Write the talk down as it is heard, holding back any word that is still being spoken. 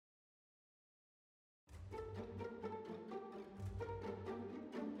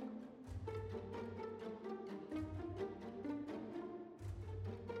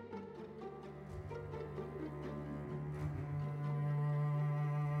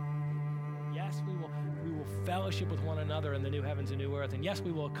Yes, we will fellowship with one another in the new heavens and new earth. And yes,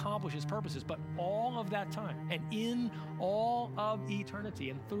 we will accomplish his purposes. But all of that time and in all of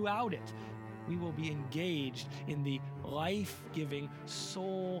eternity and throughout it, we will be engaged in the life-giving,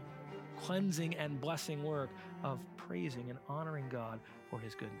 soul-cleansing and blessing work of praising and honoring God for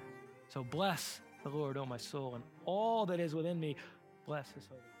his goodness. So bless the Lord, O my soul, and all that is within me. Bless his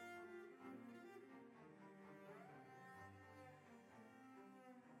holy name.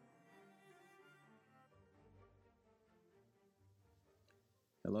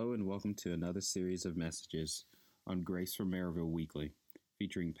 Hello and welcome to another series of messages on Grace from Maryville Weekly,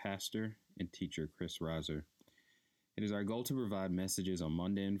 featuring pastor and teacher Chris Reiser. It is our goal to provide messages on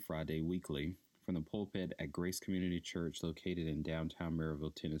Monday and Friday weekly from the pulpit at Grace Community Church located in downtown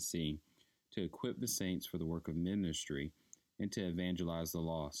Maryville, Tennessee, to equip the saints for the work of ministry and to evangelize the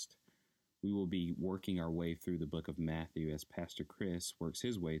lost. We will be working our way through the book of Matthew as Pastor Chris works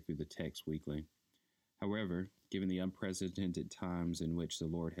his way through the text weekly. However, given the unprecedented times in which the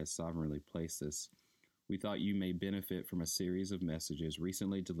Lord has sovereignly placed us, we thought you may benefit from a series of messages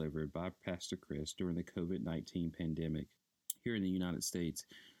recently delivered by Pastor Chris during the COVID-19 pandemic. Here in the United States,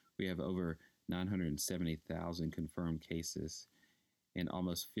 we have over 970,000 confirmed cases, and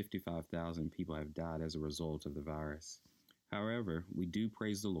almost 55,000 people have died as a result of the virus. However, we do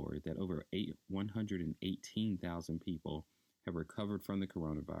praise the Lord that over 118,000 people have recovered from the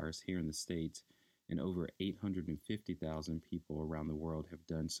coronavirus here in the States, and over 850,000 people around the world have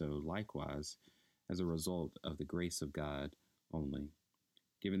done so likewise as a result of the grace of God only.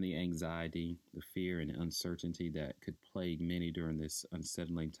 Given the anxiety, the fear, and uncertainty that could plague many during this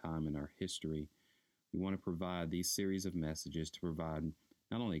unsettling time in our history, we want to provide these series of messages to provide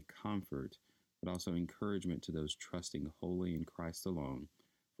not only comfort, but also encouragement to those trusting wholly in Christ alone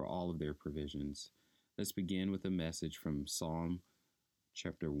for all of their provisions. Let's begin with a message from Psalm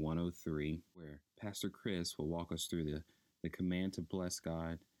chapter 103, where Pastor Chris will walk us through the command to bless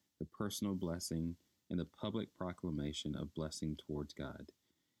God, the personal blessing, and the public proclamation of blessing towards God.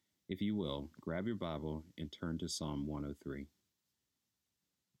 If you will, grab your Bible and turn to Psalm 103.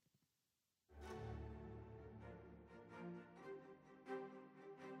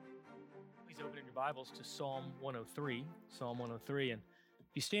 Please open in your Bibles to Psalm 103. Psalm 103. And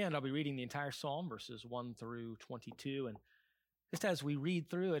if you stand, I'll be reading the entire psalm, verses 1 through 22. And just as we read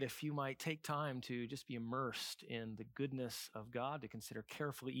through it, if you might take time to just be immersed in the goodness of God, to consider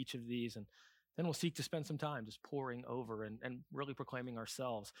carefully each of these, and then we'll seek to spend some time just poring over and really proclaiming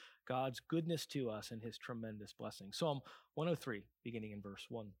ourselves God's goodness to us and his tremendous blessing. Psalm 103, beginning in verse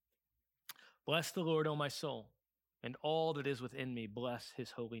 1. Bless the Lord, O my soul, and all that is within me, bless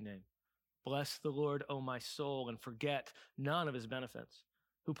his holy name. Bless the Lord, O my soul, and forget none of his benefits,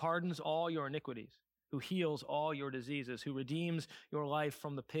 who pardons all your iniquities, who heals all your diseases, who redeems your life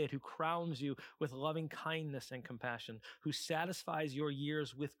from the pit, who crowns you with loving kindness and compassion, who satisfies your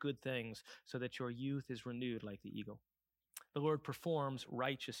years with good things so that your youth is renewed like the eagle. The Lord performs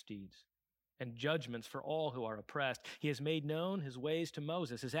righteous deeds and judgments for all who are oppressed. He has made known his ways to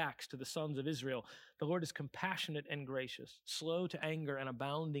Moses, his acts to the sons of Israel. The Lord is compassionate and gracious, slow to anger and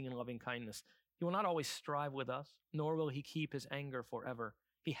abounding in loving kindness. He will not always strive with us, nor will he keep his anger forever.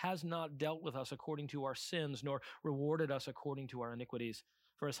 He has not dealt with us according to our sins, nor rewarded us according to our iniquities.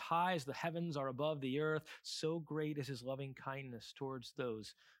 For as high as the heavens are above the earth, so great is his loving kindness towards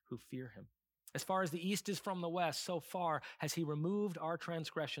those who fear him. As far as the east is from the west, so far has he removed our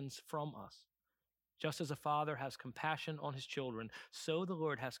transgressions from us. Just as a father has compassion on his children, so the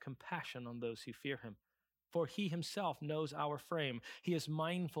Lord has compassion on those who fear him. For he himself knows our frame. He is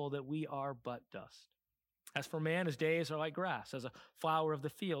mindful that we are but dust. As for man, his days are like grass, as a flower of the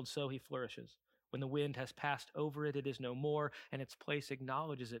field, so he flourishes. When the wind has passed over it, it is no more, and its place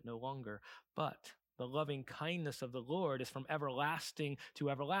acknowledges it no longer. But the loving kindness of the Lord is from everlasting to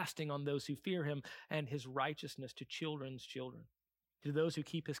everlasting on those who fear him, and his righteousness to children's children, to those who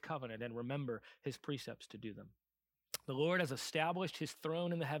keep his covenant and remember his precepts to do them. The Lord has established his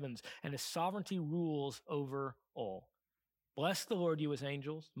throne in the heavens, and his sovereignty rules over all. Bless the Lord, you his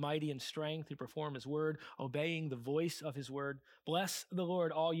angels, mighty in strength, who perform his word, obeying the voice of his word. Bless the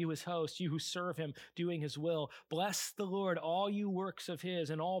Lord, all you his hosts, you who serve him, doing his will. Bless the Lord, all you works of his,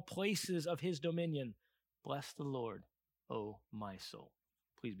 and all places of his dominion. Bless the Lord, O my soul.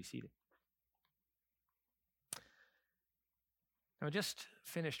 Please be seated. Now, I just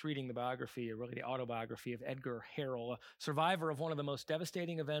finished reading the biography, or really the autobiography of Edgar Harrell, a survivor of one of the most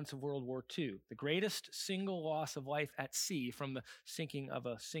devastating events of World War II, the greatest single loss of life at sea from the sinking of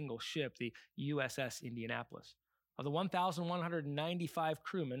a single ship, the USS Indianapolis. Of the 1,195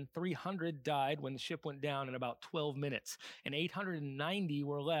 crewmen, 300 died when the ship went down in about 12 minutes, and 890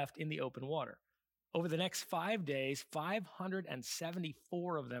 were left in the open water. Over the next 5 days,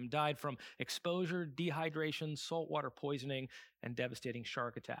 574 of them died from exposure, dehydration, saltwater poisoning, and devastating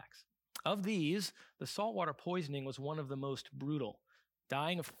shark attacks. Of these, the saltwater poisoning was one of the most brutal.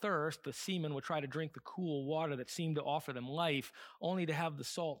 Dying of thirst, the seamen would try to drink the cool water that seemed to offer them life, only to have the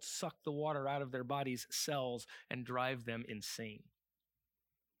salt suck the water out of their bodies' cells and drive them insane.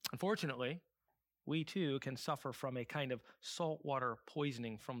 Unfortunately, we too can suffer from a kind of saltwater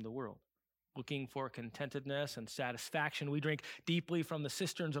poisoning from the world. Looking for contentedness and satisfaction, we drink deeply from the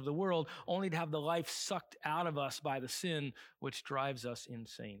cisterns of the world, only to have the life sucked out of us by the sin which drives us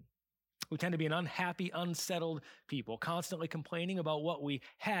insane. We tend to be an unhappy, unsettled people, constantly complaining about what we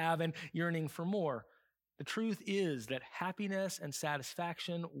have and yearning for more. The truth is that happiness and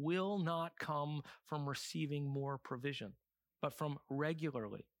satisfaction will not come from receiving more provision, but from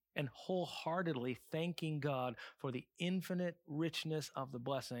regularly and wholeheartedly thanking God for the infinite richness of the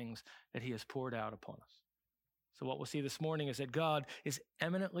blessings that he has poured out upon us. So what we'll see this morning is that God is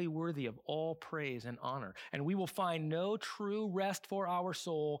eminently worthy of all praise and honor, and we will find no true rest for our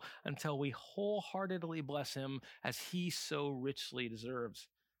soul until we wholeheartedly bless him as he so richly deserves.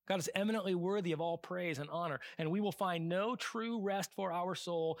 God is eminently worthy of all praise and honor, and we will find no true rest for our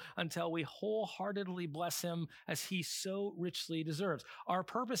soul until we wholeheartedly bless him as he so richly deserves. Our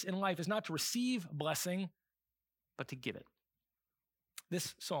purpose in life is not to receive blessing, but to give it.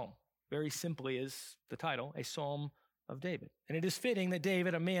 This psalm, very simply, is the title, a Psalm of David. And it is fitting that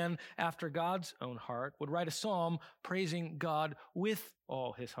David, a man after God's own heart, would write a psalm praising God with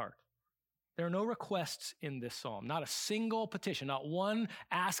all his heart. There are no requests in this psalm, not a single petition, not one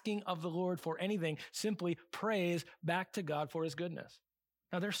asking of the Lord for anything, simply praise back to God for his goodness.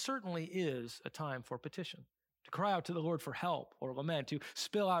 Now, there certainly is a time for petition, to cry out to the Lord for help or lament, to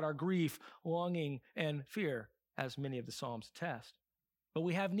spill out our grief, longing, and fear, as many of the psalms attest. But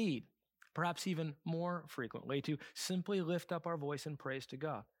we have need, perhaps even more frequently, to simply lift up our voice in praise to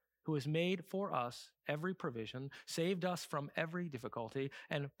God, who has made for us every provision, saved us from every difficulty,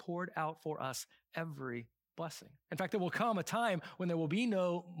 and poured out for us every blessing. In fact, there will come a time when there will be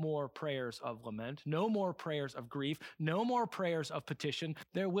no more prayers of lament, no more prayers of grief, no more prayers of petition.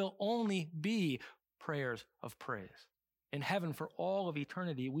 There will only be prayers of praise. In heaven, for all of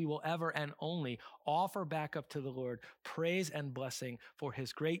eternity, we will ever and only offer back up to the Lord praise and blessing for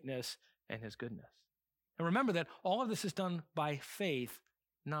his greatness and his goodness. And remember that all of this is done by faith,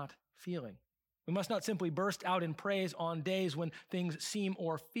 not feeling. We must not simply burst out in praise on days when things seem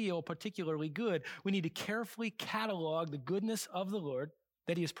or feel particularly good. We need to carefully catalog the goodness of the Lord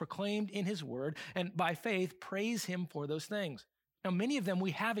that he has proclaimed in his word, and by faith, praise him for those things. Now, many of them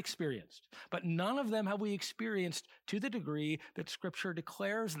we have experienced, but none of them have we experienced to the degree that Scripture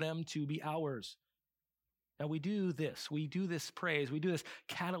declares them to be ours. Now, we do this praise, we do this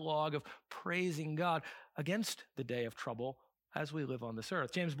catalog of praising God against the day of trouble as we live on this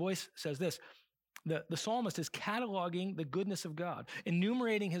earth. James Boyce says this: the psalmist is cataloging the goodness of God,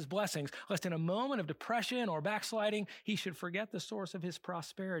 enumerating his blessings, lest in a moment of depression or backsliding, he should forget the source of his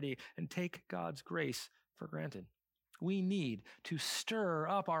prosperity and take God's grace for granted. We need to stir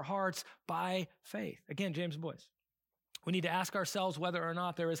up our hearts by faith. Again, James Boyce. We need to ask ourselves whether or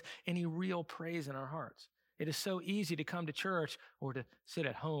not there is any real praise in our hearts. It is so easy to come to church or to sit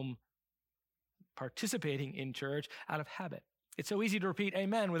at home participating in church out of habit. It's so easy to repeat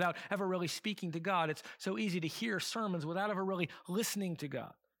amen without ever really speaking to God. It's so easy to hear sermons without ever really listening to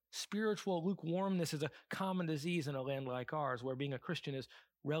God. Spiritual lukewarmness is a common disease in a land like ours, where being a Christian is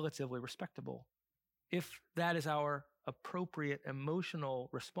relatively respectable. If that is our appropriate emotional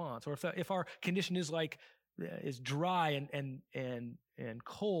response, or if our condition is dry and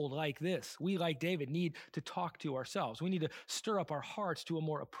cold like this, we, like David, need to talk to ourselves. We need to stir up our hearts to a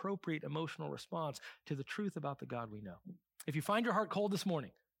more appropriate emotional response to the truth about the God we know. If you find your heart cold this morning,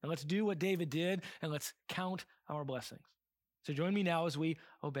 then let's do what David did, and let's count our blessings. So join me now as we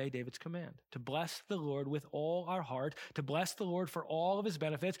obey David's command to bless the Lord with all our heart, to bless the Lord for all of his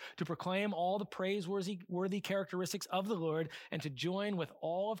benefits, to proclaim all the praiseworthy characteristics of the Lord, and to join with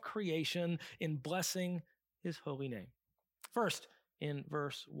all of creation in blessing his holy name. First, in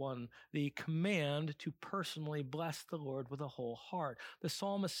verse 1, the command to personally bless the Lord with a whole heart. The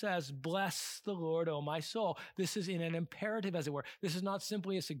psalmist says, "Bless the Lord, O my soul." This is in an imperative, as it were. This is not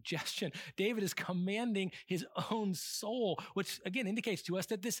simply a suggestion. David is commanding his own soul, which again indicates to us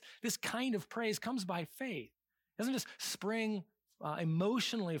that this kind of praise comes by faith. It doesn't just spring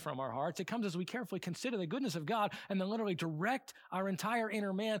emotionally from our hearts. It comes as we carefully consider the goodness of God and then literally direct our entire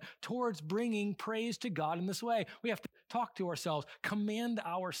inner man towards bringing praise to God in this way. We have to talk to ourselves, command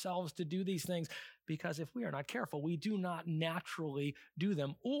ourselves to do these things, because if we are not careful, we do not naturally do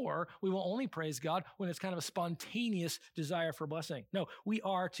them, or we will only praise God when it's kind of a spontaneous desire for blessing. No, we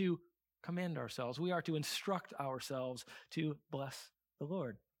are to command ourselves. We are to instruct ourselves to bless the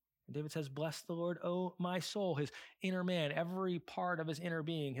Lord. David says, bless the Lord, O my soul, his inner man, every part of his inner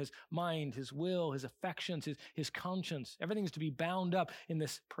being, his mind, his will, his affections, his conscience, everything is to be bound up in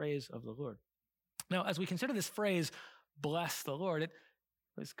this praise of the Lord. Now, as we consider this phrase, bless the Lord,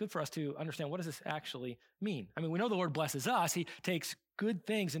 it's good for us to understand, what does this actually mean? I mean, we know the Lord blesses us. He takes good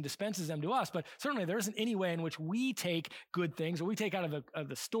things and dispenses them to us, but certainly there isn't any way in which we take good things or we take out of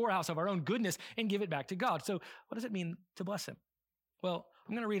the storehouse of our own goodness and give it back to God. So what does it mean to bless him? Well,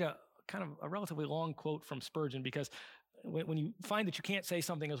 I'm going to read a relatively long quote from Spurgeon, because when you find that you can't say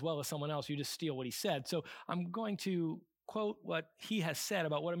something as well as someone else, you just steal what he said. So I'm going to quote what he has said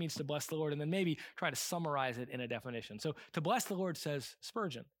about what it means to bless the Lord, and then maybe try to summarize it in a definition. So to bless the Lord, says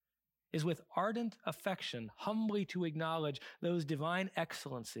Spurgeon, is with ardent affection humbly to acknowledge those divine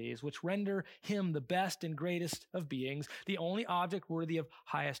excellencies which render him the best and greatest of beings, the only object worthy of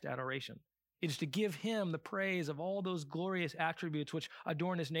highest adoration. It is to give him the praise of all those glorious attributes which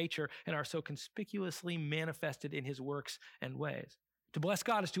adorn his nature and are so conspicuously manifested in his works and ways. To bless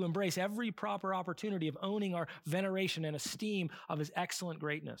God is to embrace every proper opportunity of owning our veneration and esteem of his excellent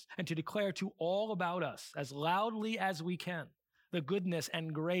greatness, and to declare to all about us, as loudly as we can, the goodness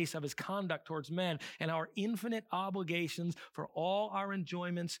and grace of his conduct towards men and our infinite obligations for all our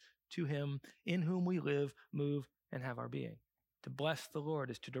enjoyments to him, in whom we live, move, and have our being. To bless the Lord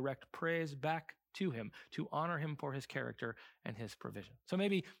is to direct praise back to him, to honor him for his character and his provision. So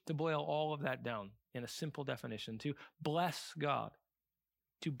maybe to boil all of that down in a simple definition, to bless God,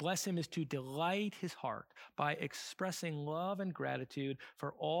 to bless him is to delight his heart by expressing love and gratitude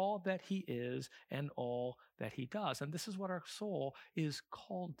for all that he is and all that he does. And this is what our soul is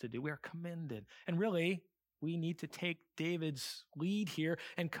called to do. We are commended. And really, we need to take David's lead here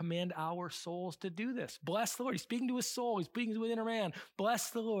and command our souls to do this. Bless the Lord. He's speaking to his soul. He's speaking to his inner man.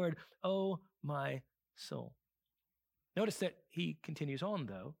 Bless the Lord, O my soul. Notice that he continues on,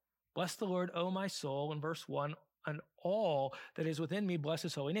 though. Bless the Lord, O my soul, in verse 1, and all that is within me, bless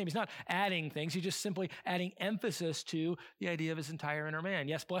his holy name. He's not adding things. He's just simply adding emphasis to the idea of his entire inner man.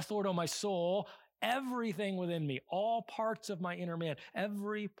 Yes, bless the Lord, O my soul, everything within me, all parts of my inner man,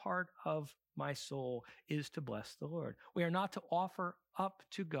 every part of my soul is to bless the Lord. We are not to offer up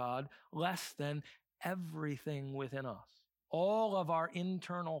to God less than everything within us. All of our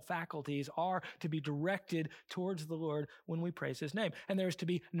internal faculties are to be directed towards the Lord when we praise his name. And there is to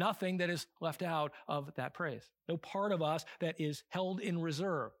be nothing that is left out of that praise. No part of us that is held in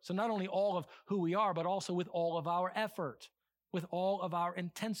reserve. So not only all of who we are, but also with all of our effort, with all of our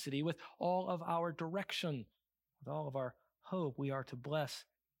intensity, with all of our direction, with all of our hope, we are to bless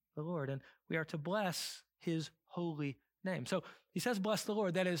the Lord, and we are to bless his holy name. So he says, bless the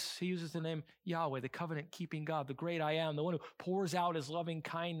Lord. That is, he uses the name Yahweh, the covenant-keeping God, the great I am, the one who pours out his loving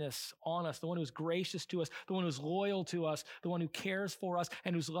kindness on us, the one who is gracious to us, the one who is loyal to us, the one who cares for us,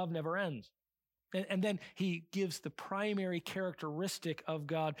 and whose love never ends. And then he gives the primary characteristic of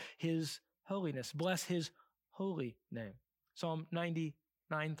God, his holiness. Bless his holy name. Psalm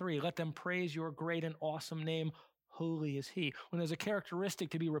 99:3, let them praise your great and awesome name. Holy is he. When there's a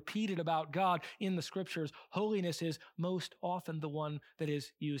characteristic to be repeated about God in the scriptures, holiness is most often the one that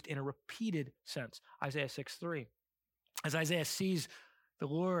is used in a repeated sense. Isaiah 6:3. As Isaiah sees the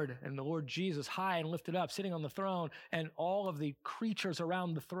Lord and the Lord Jesus high and lifted up, sitting on the throne, and all of the creatures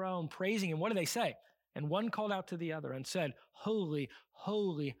around the throne praising him, what do they say? And one called out to the other and said, holy,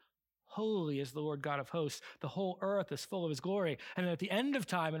 holy, holy is the Lord God of hosts. The whole earth is full of his glory. And then at the end of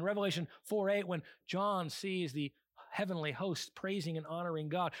time, in Revelation 4:8, when John sees the heavenly hosts praising and honoring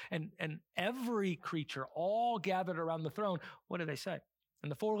God, and every creature all gathered around the throne, what do they say?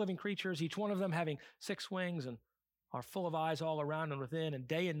 And the four living creatures, each one of them having 6 wings and are full of eyes all around and within, and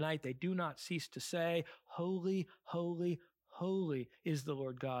day and night they do not cease to say, holy, holy, holy is the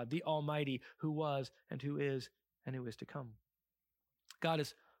Lord God, the Almighty, who was and who is to come. God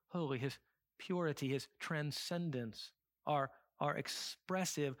is holy. His purity, his transcendence are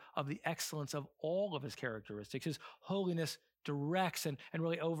expressive of the excellence of all of his characteristics. His holiness directs and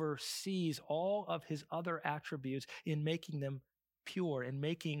really oversees all of his other attributes in making them pure, in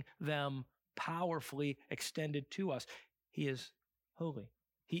making them powerfully extended to us. He is holy.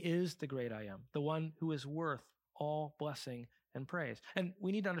 He is the great I am, the one who is worth all blessing and praise. And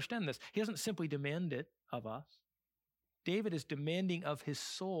we need to understand this. He doesn't simply demand it of us. David is demanding of his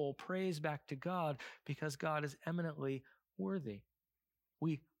soul praise back to God because God is eminently worthy.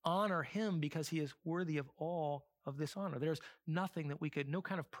 We honor him because he is worthy of all of this honor. There's nothing that no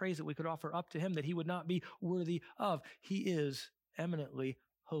kind of praise that we could offer up to him that he would not be worthy of. He is eminently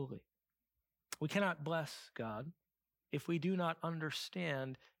holy. We cannot bless God if we do not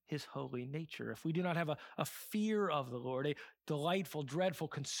understand his holy nature. If we do not have a fear of the Lord, a delightful, dreadful,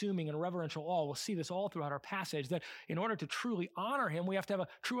 consuming, and reverential awe. We'll see this all throughout our passage, that in order to truly honor him, we have to have a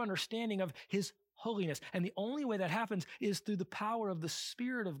true understanding of his holiness. And the only way that happens is through the power of the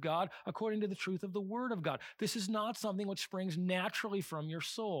Spirit of God, according to the truth of the Word of God. This is not something which springs naturally from your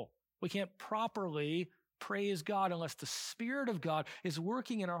soul. We can't properly praise God unless the Spirit of God is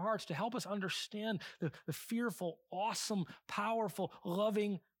working in our hearts to help us understand the fearful, awesome, powerful,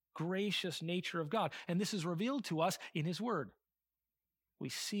 loving, gracious nature of God. And this is revealed to us in his Word. We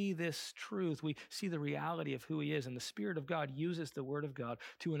see this truth. We see the reality of who he is. And the Spirit of God uses the Word of God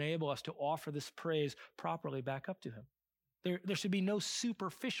to enable us to offer this praise properly back up to him. There should be no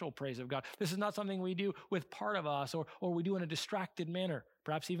superficial praise of God. This is not something we do with part of us or we do in a distracted manner.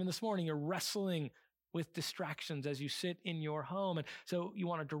 Perhaps even this morning you're wrestling with distractions as you sit in your home. And so you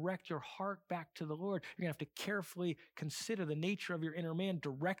want to direct your heart back to the Lord. You're going to have to carefully consider the nature of your inner man,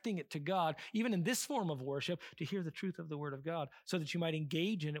 directing it to God, even in this form of worship, to hear the truth of the Word of God so that you might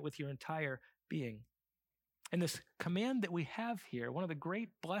engage in it with your entire being. And this command that we have here, one of the great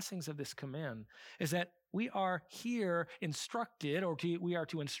blessings of this command is that we are here instructed, we are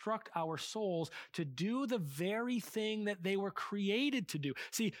to instruct our souls to do the very thing that they were created to do.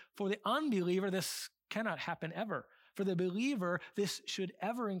 See, for the unbeliever, this cannot happen ever. For the believer, this should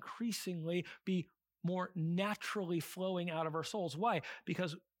ever increasingly be more naturally flowing out of our souls. Why?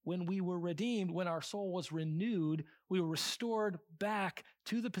 Because when we were redeemed, when our soul was renewed, we were restored back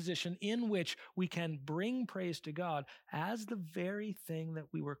to the position in which we can bring praise to God as the very thing that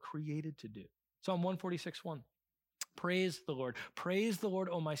we were created to do. Psalm 146:1. Praise the Lord. Praise the Lord,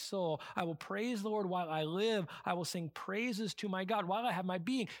 O my soul. I will praise the Lord while I live. I will sing praises to my God while I have my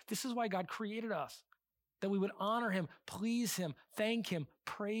being. This is why God created us, that we would honor him, please him, thank him,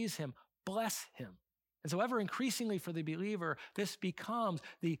 praise him, bless him. And so ever increasingly for the believer, this becomes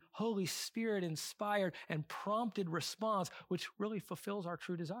the Holy Spirit inspired and prompted response, which really fulfills our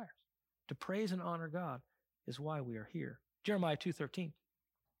true desires. To praise and honor God is why we are here. Jeremiah 2:13.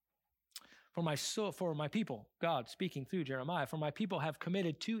 For my people, God speaking through Jeremiah, for my people have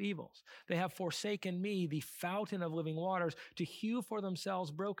committed two evils. They have forsaken me, the fountain of living waters, to hew for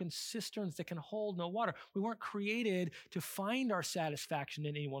themselves broken cisterns that can hold no water. We weren't created to find our satisfaction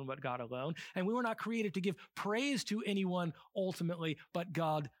in anyone but God alone. And we were not created to give praise to anyone ultimately but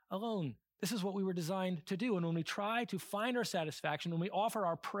God alone. This is what we were designed to do. And when we try to find our satisfaction, when we offer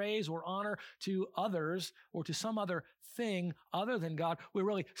our praise or honor to others or to some other thing other than God, we're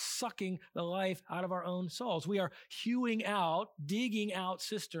really sucking the life out of our own souls. We are hewing out, digging out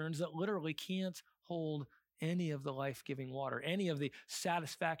cisterns that literally can't hold any of the life-giving water, any of the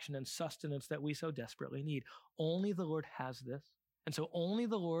satisfaction and sustenance that we so desperately need. Only the Lord has this. And so only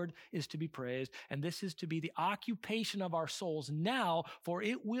the Lord is to be praised, and this is to be the occupation of our souls now, for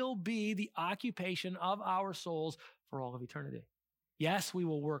it will be the occupation of our souls for all of eternity. Yes, we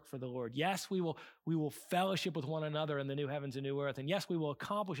will work for the Lord. Yes, we will fellowship with one another in the new heavens and new earth. And yes, we will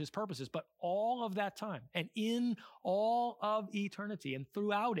accomplish his purposes, but all of that time and in all of eternity and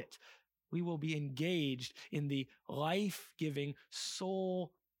throughout it, we will be engaged in the life-giving,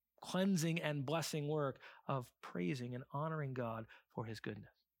 soul cleansing and blessing work of praising and honoring God for his goodness.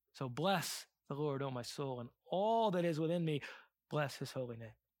 So bless the Lord, O my soul, and all that is within me, bless his holy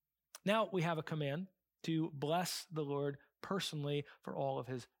name. Now we have a command to bless the Lord personally for all of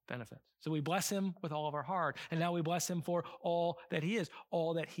his benefits. So we bless him with all of our heart, and now we bless him for all that he is,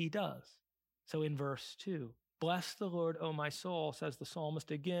 all that he does. So in verse 2, bless the Lord, O my soul, says the psalmist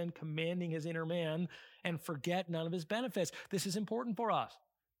again, commanding his inner man, and forget none of his benefits. This is important for us.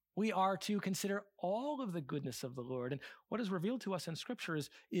 We are to consider all of the goodness of the Lord. And what is revealed to us in Scripture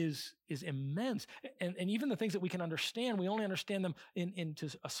is immense. And even the things that we can understand, we only understand them to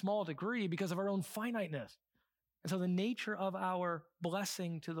a small degree because of our own finiteness. And so the nature of our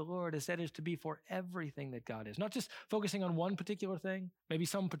blessing to the Lord is that it is to be for everything that God is, not just focusing on one particular thing, maybe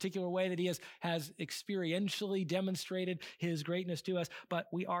some particular way that he has experientially demonstrated his greatness to us, but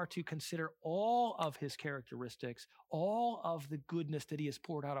we are to consider all of his characteristics, all of the goodness that he has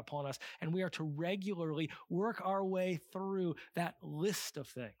poured out upon us, and we are to regularly work our way through that list of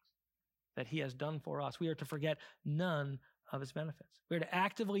things that he has done for us. We are to forget none of his benefits. We're to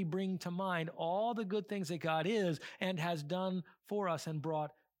actively bring to mind all the good things that God is and has done for us and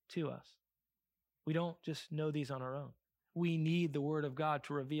brought to us. We don't just know these on our own. We need the Word of God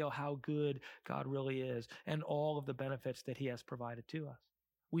to reveal how good God really is and all of the benefits that he has provided to us.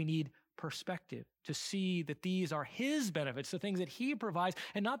 We need perspective to see that these are his benefits, the things that he provides,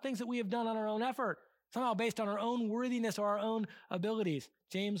 and not things that we have done on our own effort, somehow based on our own worthiness or our own abilities.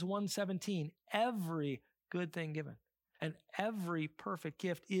 James 1:17, every good thing given and every perfect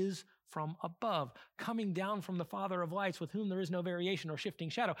gift is from above, coming down from the Father of lights, with whom there is no variation or shifting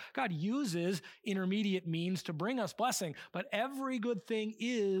shadow. God uses intermediate means to bring us blessing, but every good thing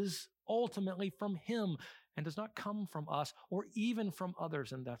is ultimately from him and does not come from us or even from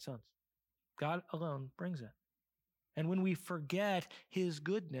others in that sense. God alone brings it. And when we forget his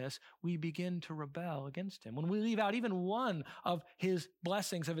goodness, we begin to rebel against him. When we leave out even one of his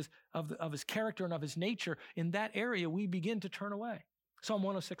blessings, of his character and of his nature in that area, we begin to turn away. Psalm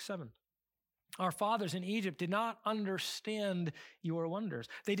 106:7. Our fathers in Egypt did not understand your wonders.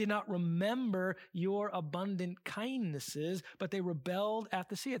 They did not remember your abundant kindnesses, but they rebelled at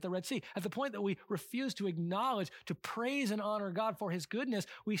the sea, at the Red Sea. At the point that we refuse to acknowledge, to praise and honor God for his goodness,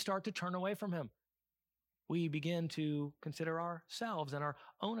 we start to turn away from him. We begin to consider ourselves and our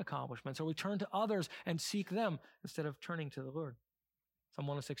own accomplishments, or we turn to others and seek them instead of turning to the Lord. Psalm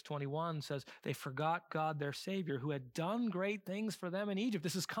 106:21 says, they forgot God, their Savior, who had done great things for them in Egypt.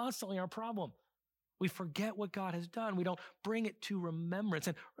 This is constantly our problem. We forget what God has done. We don't bring it to remembrance.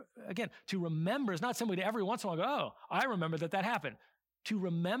 And again, to remember is not simply to every once in a while go, oh, I remember that happened. To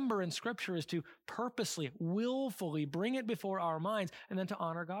remember in Scripture is to purposely, willfully bring it before our minds and then to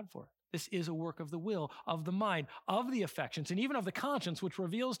honor God for it. This is a work of the will, of the mind, of the affections, and even of the conscience, which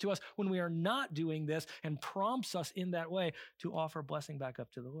reveals to us when we are not doing this and prompts us in that way to offer blessing back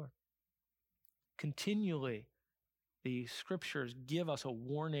up to the Lord. Continually, the Scriptures give us a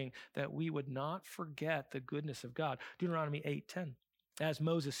warning that we would not forget the goodness of God. Deuteronomy 8:10. As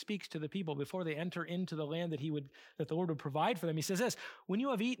Moses speaks to the people before they enter into the land that the Lord would provide for them, he says this, when you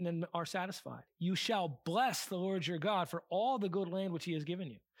have eaten and are satisfied, you shall bless the Lord your God for all the good land which he has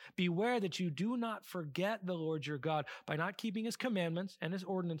given you. Beware that you do not forget the Lord your God by not keeping his commandments and his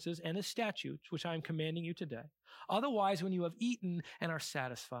ordinances and his statutes, which I am commanding you today. Otherwise, when you have eaten and are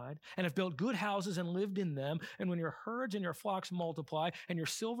satisfied and have built good houses and lived in them, and when your herds and your flocks multiply and your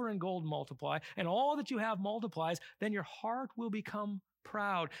silver and gold multiply and all that you have multiplies, then your heart will become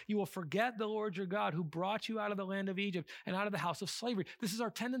proud. You will forget the Lord your God who brought you out of the land of Egypt and out of the house of slavery. This is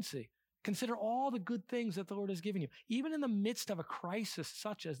our tendency. Consider all the good things that the Lord has given you. Even in the midst of a crisis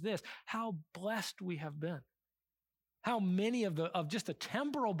such as this, how blessed we have been. How many of just the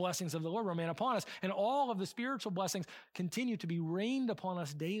temporal blessings of the Lord remain upon us, and all of the spiritual blessings continue to be rained upon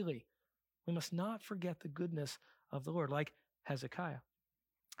us daily. We must not forget the goodness of the Lord, like Hezekiah.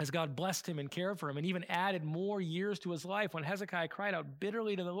 As God blessed him and cared for him and even added more years to his life when Hezekiah cried out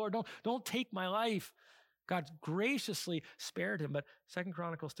bitterly to the Lord, don't take my life. God graciously spared him. But 2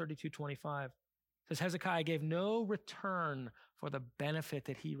 Chronicles 32:25 says Hezekiah gave no return for the benefit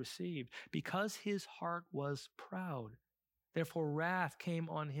that he received because his heart was proud. Therefore, wrath came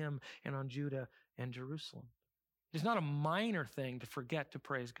on him and on Judah and Jerusalem. It is not a minor thing to forget to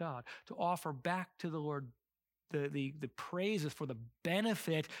praise God, to offer back to the Lord the praises for the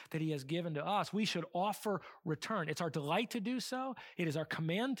benefit that he has given to us. We should offer return. It's our delight to do so. It is our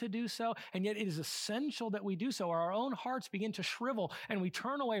command to do so. And yet it is essential that we do so, or our own hearts begin to shrivel and we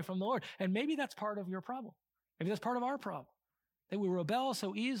turn away from the Lord. And maybe that's part of your problem. Maybe that's part of our problem, that we rebel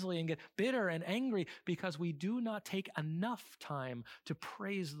so easily and get bitter and angry because we do not take enough time to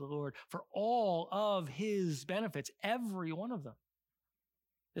praise the Lord for all of his benefits, every one of them.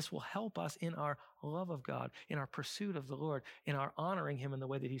 This will help us in our love of God, in our pursuit of the Lord, in our honoring him in the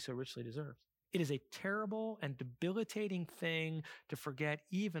way that he so richly deserves. It is a terrible and debilitating thing to forget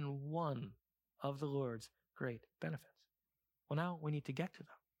even one of the Lord's great benefits. Well, now we need to get to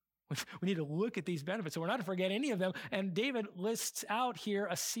them. We need to look at these benefits. So we're not to forget any of them. And David lists out here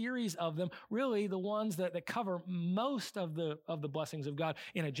a series of them, really the ones that cover most of the blessings of God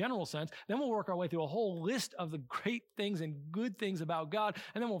in a general sense. Then we'll work our way through a whole list of the great things and good things about God.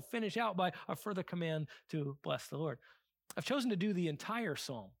 And then we'll finish out by a further command to bless the Lord. I've chosen to do the entire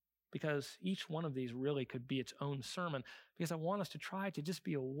psalm because each one of these really could be its own sermon, because I want us to try to just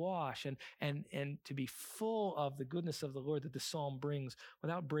be awash and to be full of the goodness of the Lord that the psalm brings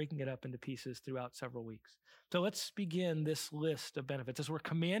without breaking it up into pieces throughout several weeks. So let's begin this list of benefits. As we're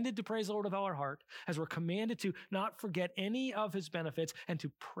commanded to praise the Lord with all our heart, as we're commanded to not forget any of his benefits and to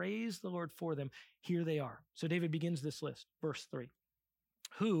praise the Lord for them, here they are. So David begins this list, verse 3.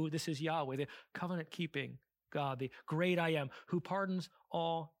 Who, this is Yahweh, the covenant-keeping God, the great I am, who pardons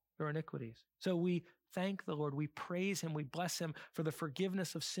all your iniquities. So we thank the Lord, we praise him, we bless him for the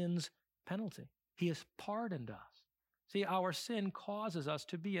forgiveness of sin's penalty. He has pardoned us. See, our sin causes us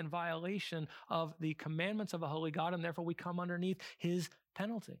to be in violation of the commandments of a holy God, and therefore we come underneath his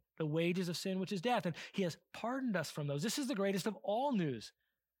penalty, the wages of sin, which is death. And he has pardoned us from those. This is the greatest of all news.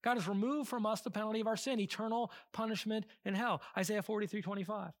 God has removed from us the penalty of our sin, eternal punishment in hell. Isaiah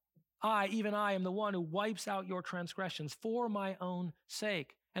 43:25. I, even I, am the one who wipes out your transgressions for my own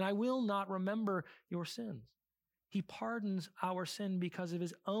sake, and I will not remember your sins. He pardons our sin because of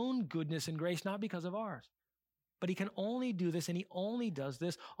his own goodness and grace, not because of ours. But he can only do this, and he only does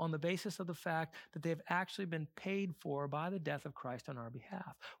this on the basis of the fact that they have actually been paid for by the death of Christ on our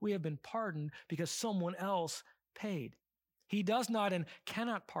behalf. We have been pardoned because someone else paid. He does not and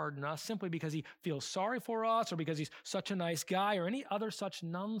cannot pardon us simply because he feels sorry for us or because he's such a nice guy or any other such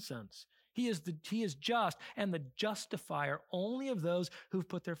nonsense. He is just and the justifier only of those who've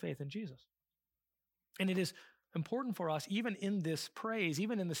put their faith in Jesus. And it is important for us, even in this praise,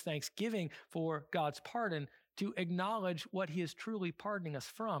 even in this thanksgiving for God's pardon, to acknowledge what he is truly pardoning us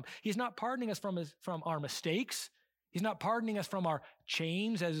from. He's not pardoning us from our mistakes. He's not pardoning us from our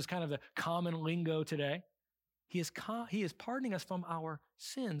chains, as is kind of the common lingo today. He is pardoning us from our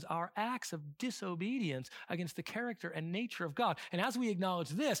sins, our acts of disobedience against the character and nature of God. And as we acknowledge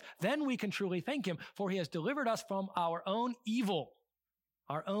this, then we can truly thank him, for he has delivered us from our own evil,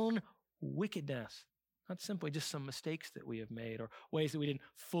 our own wickedness, not simply just some mistakes that we have made or ways that we didn't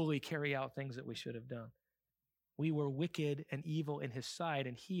fully carry out things that we should have done. We were wicked and evil in his sight,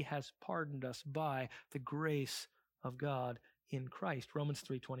 and he has pardoned us by the grace of God in Christ. Romans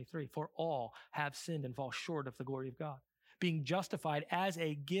 3:23, for all have sinned and fall short of the glory of God, being justified as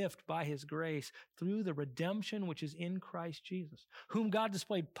a gift by his grace through the redemption which is in Christ Jesus, whom God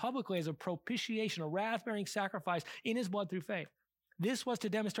displayed publicly as a propitiation, a wrath-bearing sacrifice in his blood through faith. This was to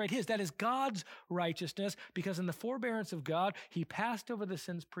demonstrate that is God's righteousness, because in the forbearance of God, he passed over the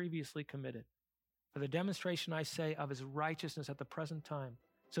sins previously committed. For the demonstration, I say, of his righteousness at the present time,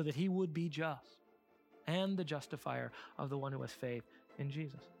 so that he would be just and the justifier of the one who has faith in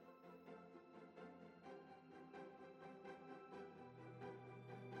Jesus.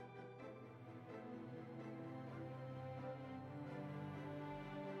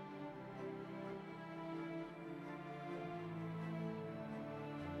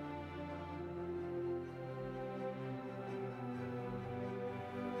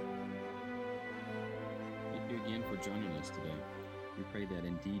 Thank you again for joining us today. We pray that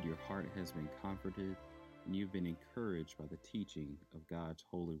indeed your heart has been comforted and you've been encouraged by the teaching of God's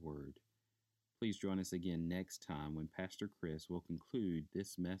holy word. Please join us again next time when Pastor Chris will conclude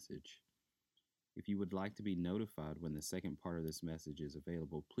this message. If you would like to be notified when the second part of this message is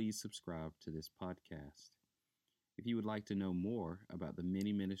available, please subscribe to this podcast. If you would like to know more about the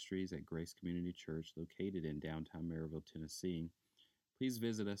many ministries at Grace Community Church located in downtown Maryville, Tennessee, please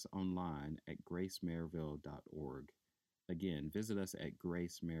visit us online at gracemaryville.org. Again, visit us at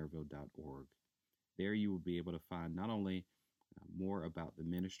gracemaryville.org. There you will be able to find not only more about the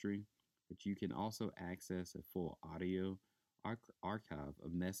ministry, but you can also access a full audio archive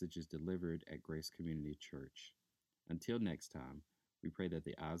of messages delivered at Grace Community Church. Until next time, we pray that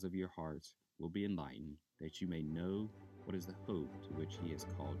the eyes of your hearts will be enlightened, that you may know what is the hope to which he has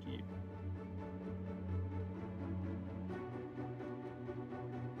called you.